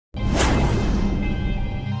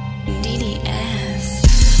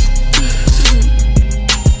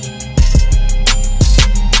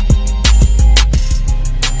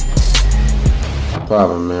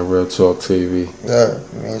poppin', man? Real Talk TV. Yeah,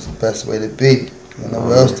 I mean, it's the best way to be. There's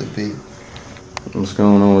nowhere else to be. What's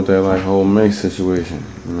going on with that like whole Mase situation?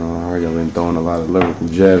 You know, I heard y'all been throwing a lot of lyrical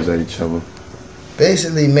jabs at each other.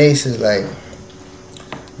 Basically, Mase is like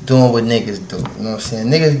doing what niggas do. You know what I'm saying?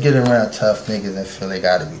 Niggas get around tough niggas and feel they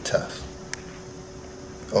gotta be tough.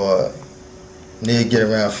 Or niggas get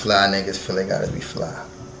around fly niggas feel they gotta be fly.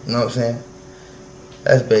 You know what I'm saying?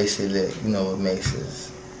 That's basically, you know, what Mase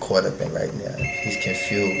is caught up in right now. He's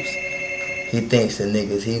confused. He thinks the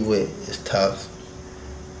niggas he with is tough,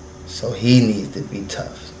 so he needs to be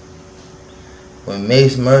tough. When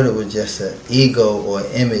Mase murder was just an ego or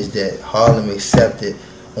an image that Harlem accepted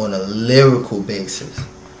on a lyrical basis.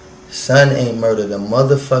 Son ain't murdered a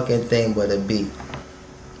motherfucking thing but a beat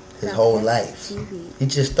his whole life. He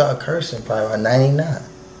just started cursing probably around 99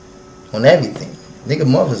 on everything. Nigga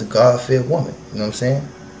mother's a God-feared woman, you know what I'm saying?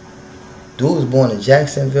 Dude was born in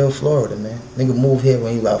Jacksonville, Florida, man. Nigga moved here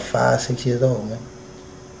when he was about 5, 6 years old, man.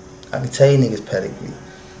 I can tell you niggas pedigree.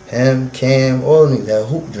 Him, Cam, all of niggas had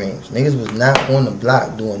hoop dreams. Niggas was not on the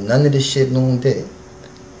block doing none of the shit Loon did.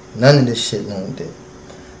 None of this shit Loon did.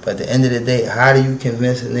 But at the end of the day, how do you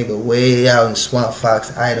convince a nigga way out in Swamp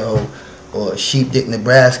Fox, Idaho, or Sheep Dick,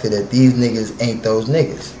 Nebraska that these niggas ain't those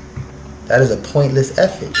niggas? That is a pointless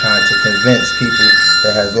effort trying to convince people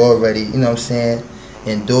that has already, you know what I'm saying,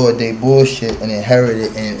 endured their bullshit and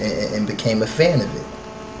inherited and became a fan of it.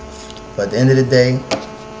 But at the end of the day,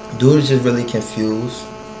 dude is just really confused.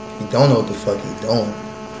 He don't know what the fuck he doing.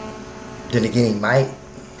 Then again, he might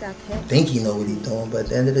think he know what he doing, but at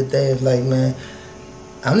the end of the day, it's like, man,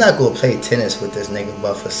 I'm not gonna play tennis with this nigga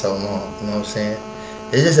but for so long, you know what I'm saying?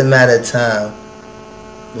 It's just a matter of time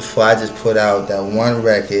before I just put out that one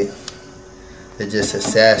record that just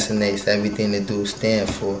assassinates everything the dude stand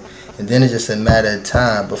for. And then it's just a matter of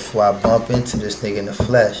time before I bump into this nigga in the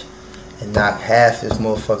flesh and knock half his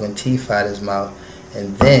motherfucking teeth out his mouth.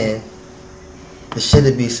 And then the shit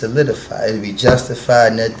would be solidified. It'd be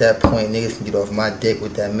justified, and at that point, niggas can get off my dick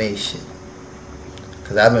with that Mase shit.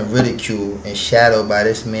 Because I've been ridiculed and shadowed by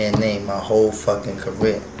this man's name my whole fucking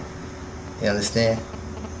career. You understand?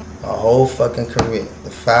 My whole fucking career. The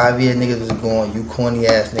 5-year niggas was going, you corny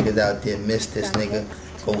ass niggas out there missed this nigga.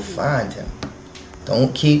 Go find him.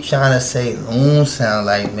 Don't keep trying to say Loon sound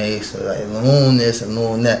like Mase or like Loon this and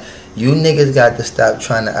Loon that. You niggas got to stop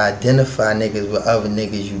trying to identify niggas with other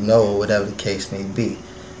niggas you know or whatever the case may be.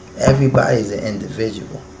 Everybody's an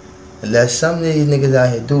individual. Unless some of these niggas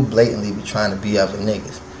out here do blatantly be trying to be other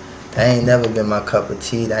niggas. That ain't never been my cup of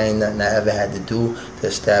tea. That ain't nothing I ever had to do to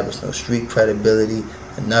establish no street credibility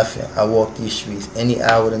or nothing. I walk these streets any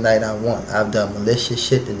hour of the night I want. I've done malicious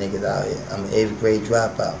shit to niggas out here. I'm an 8th grade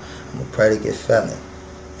dropout. I'm a predicate felon.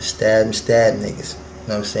 Stab niggas. You know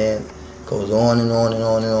what I'm saying? Goes on and on and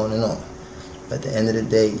on and on and on. But at the end of the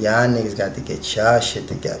day, y'all niggas got to get y'all shit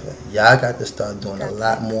together. Y'all got to start doing a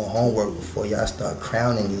lot more homework before y'all start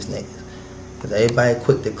crowning these niggas. Because everybody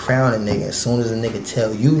quick to crown a nigga. As soon as a nigga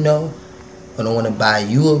tell you no, or don't want to buy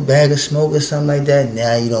you a bag of smoke or something like that,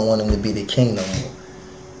 now you don't want him to be the king no more.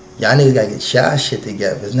 Y'all niggas got to get y'all shit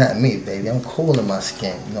together. It's not me, baby. I'm cool in my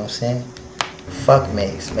skin. You know what I'm saying? Fuck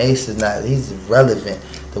Mase. Mase is not, he's irrelevant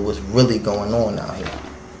to what's really going on out here.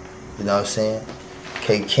 You know what I'm saying?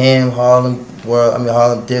 Okay, Cam, Harlem,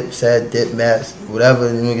 Harlem Dipset, Mase, whatever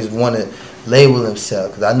the niggas want to label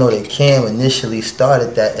himself. Because I know that Cam initially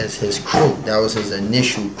started that as his crew. That was his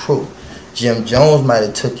initial crew. Jim Jones might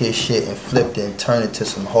have took his shit and flipped it and turned it to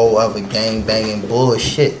some whole other gang banging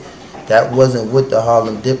bullshit. That wasn't what the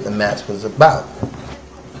Harlem Diplomats was about.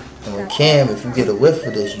 And with Cam, if you get a whiff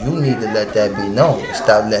of this, you need to let that be known. And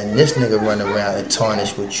stop letting this nigga run around and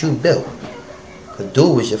tarnish what you built. Cause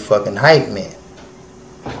dude was your fucking hype man.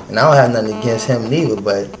 And I don't have nothing against him neither,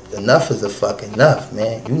 but enough is a fucking enough,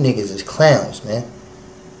 man. You niggas is clowns, man.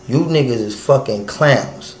 You niggas is fucking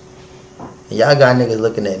clowns. And y'all got niggas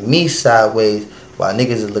looking at me sideways while niggas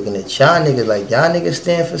is looking at y'all niggas like y'all niggas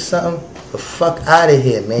stand for something. The fuck out of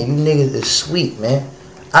here, man. You niggas is sweet, man.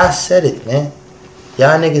 I said it, man.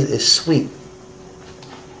 Y'all niggas is sweet.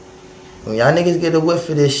 When y'all niggas get a whiff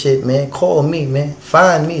of this shit, man, call me, man.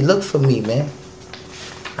 Find me. Look for me, man.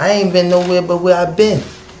 I ain't been nowhere but where I been. You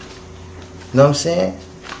know what I'm saying?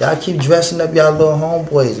 Y'all keep dressing up y'all little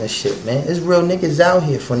homeboys and shit, man. There's real niggas out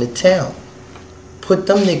here from the town. Put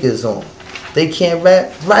them niggas on. They can't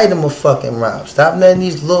rap, write them a fucking rhyme. Stop letting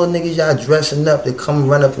these little niggas y'all dressing up to come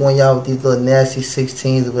run up on y'all with these little nasty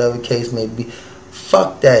 16s or whatever the case may be.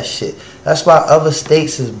 Fuck that shit. That's why other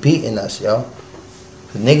states is beating us, yo.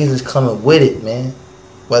 Cause niggas is coming with it, man.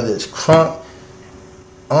 Whether it's crunk,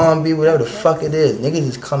 R&B, whatever the fuck it is. Niggas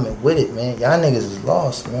is coming with it, man. Y'all niggas is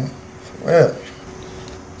lost, man. For real.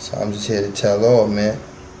 So I'm just here to tell all, man.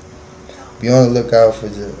 Be on the lookout for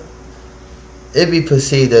it be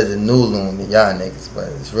perceived as the new Loon to y'all niggas, but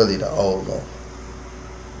it's really the old Loon.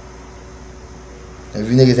 If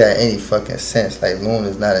you niggas had any fucking sense, like Loon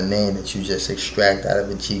is not a name that you just extract out of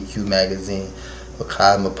a GQ magazine or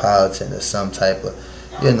Cosmopolitan or some type of,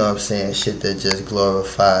 you know what I'm saying, shit that just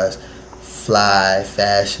glorifies fly,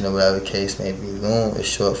 fashion, or whatever the case may be. Loon is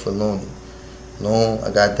short for Looney. Loon, I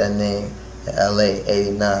got that name in LA,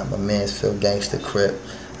 89. My man's Phil Gangsta Crip.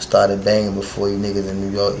 Started banging before you niggas in New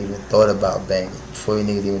York even thought about banging. Before you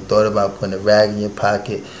niggas even thought about putting a rag in your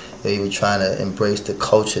pocket or even trying to embrace the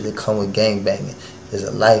culture that come with gang banging. It's a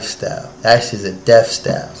lifestyle. Actually, it's a death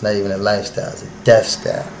style. It's not even a lifestyle. It's a death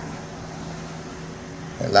style.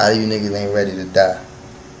 And a lot of you niggas ain't ready to die.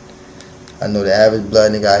 I know the average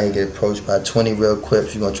blood nigga out here get approached by 20 real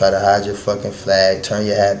quips. You're going to try to hide your fucking flag, turn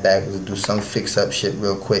your hat backwards, do some fix-up shit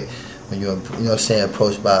real quick when you're, you know what I'm saying,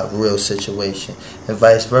 approached by a real situation. And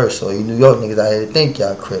vice versa. Or you New York niggas out here to think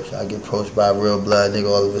y'all Crips. Y'all get approached by a real blood nigga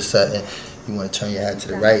all of a sudden. You want to turn your hat to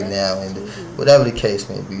the right now, and whatever the case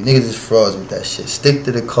may be. Niggas is frauds with that shit. Stick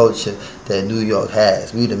to the culture that New York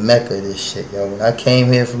has. We the mecca of this shit, yo. When I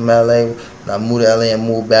came here from LA, when I moved to LA and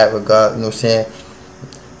moved back, you know what I'm saying,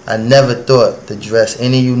 I never thought to dress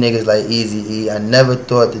any of you niggas like Eazy-E. I never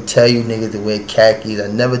thought to tell you niggas to wear khakis.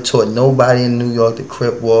 I never taught nobody in New York to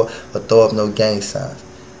crip walk or throw up no gang signs.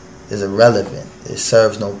 It's irrelevant. It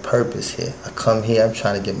serves no purpose here. I come here, I'm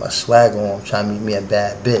trying to get my swag on. I'm trying to meet me a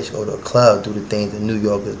bad bitch, go to a club, do the things that New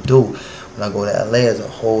Yorkers do. When I go to LA, it's a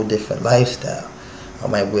whole different lifestyle. I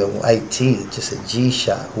might wear white tee, just a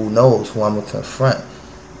G-shot. Who knows who I'm going to confront?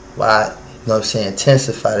 Why, you know what I'm saying,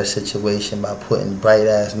 intensify the situation by putting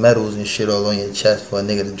bright-ass metals and shit all on your chest for a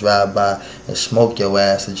nigga to drive by and smoke your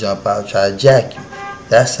ass to jump out and try to jack you.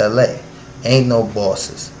 That's LA. Ain't no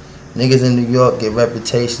bosses. Niggas in New York get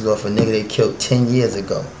reputations off a nigga they killed 10 years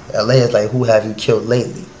ago. LA is like, who have you killed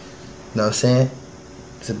lately? You know what I'm saying?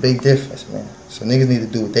 It's a big difference, man. So niggas need to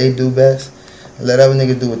do what they do best and let other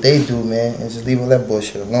niggas do what they do, man, and just leave all that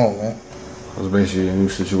bullshit alone, man. It was basically a new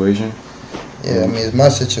situation? Yeah, I mean, it's my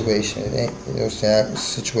situation. It ain't, you know what I'm saying,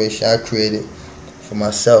 it's a situation I created for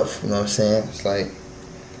myself, you know what I'm saying? It's like,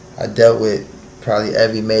 I dealt with probably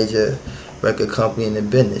every major record company in the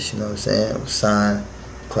business, you know what I'm saying? I was signed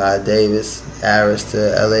Clyde Davis,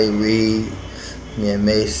 Arista, L.A. Reid, me and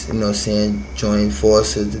Mase, you know what I'm saying, joined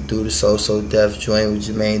forces to do the So Def, joined with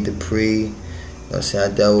Jermaine Dupri, you know what I'm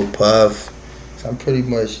saying, I dealt with Puff. So I'm pretty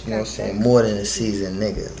much, you know what I'm saying, more than a seasoned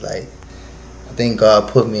nigga. Like, I think God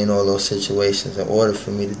put me in all those situations in order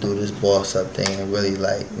for me to do this boss up thing and really,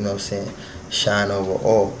 like, you know what I'm saying, shine over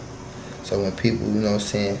all. So when people, you know what I'm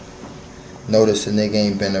saying, notice a nigga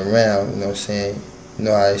ain't been around, you know what I'm saying, you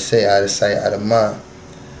know how they say, out of sight, out of mind.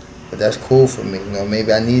 But that's cool for me, you know,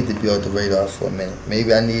 maybe I need to be off the radar for a minute.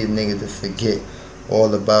 Maybe I need a nigga to forget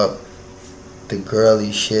all about the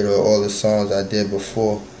girly shit or all the songs I did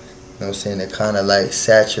before, you know what I'm saying, that kind of like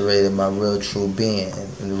saturated my real true being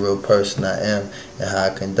and the real person I am and how I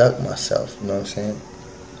conduct myself, you know what I'm saying.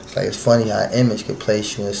 It's like, it's funny how image can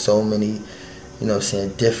place you in so many, you know what I'm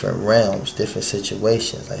saying, different realms, different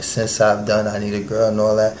situations. Like, since I've done I Need a Girl and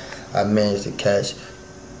all that, I've managed to catch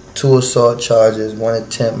 2 assault charges, 1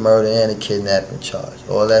 attempt murder, and a kidnapping charge.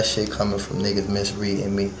 All that shit coming from niggas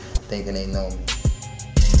misreading me, thinking they know me.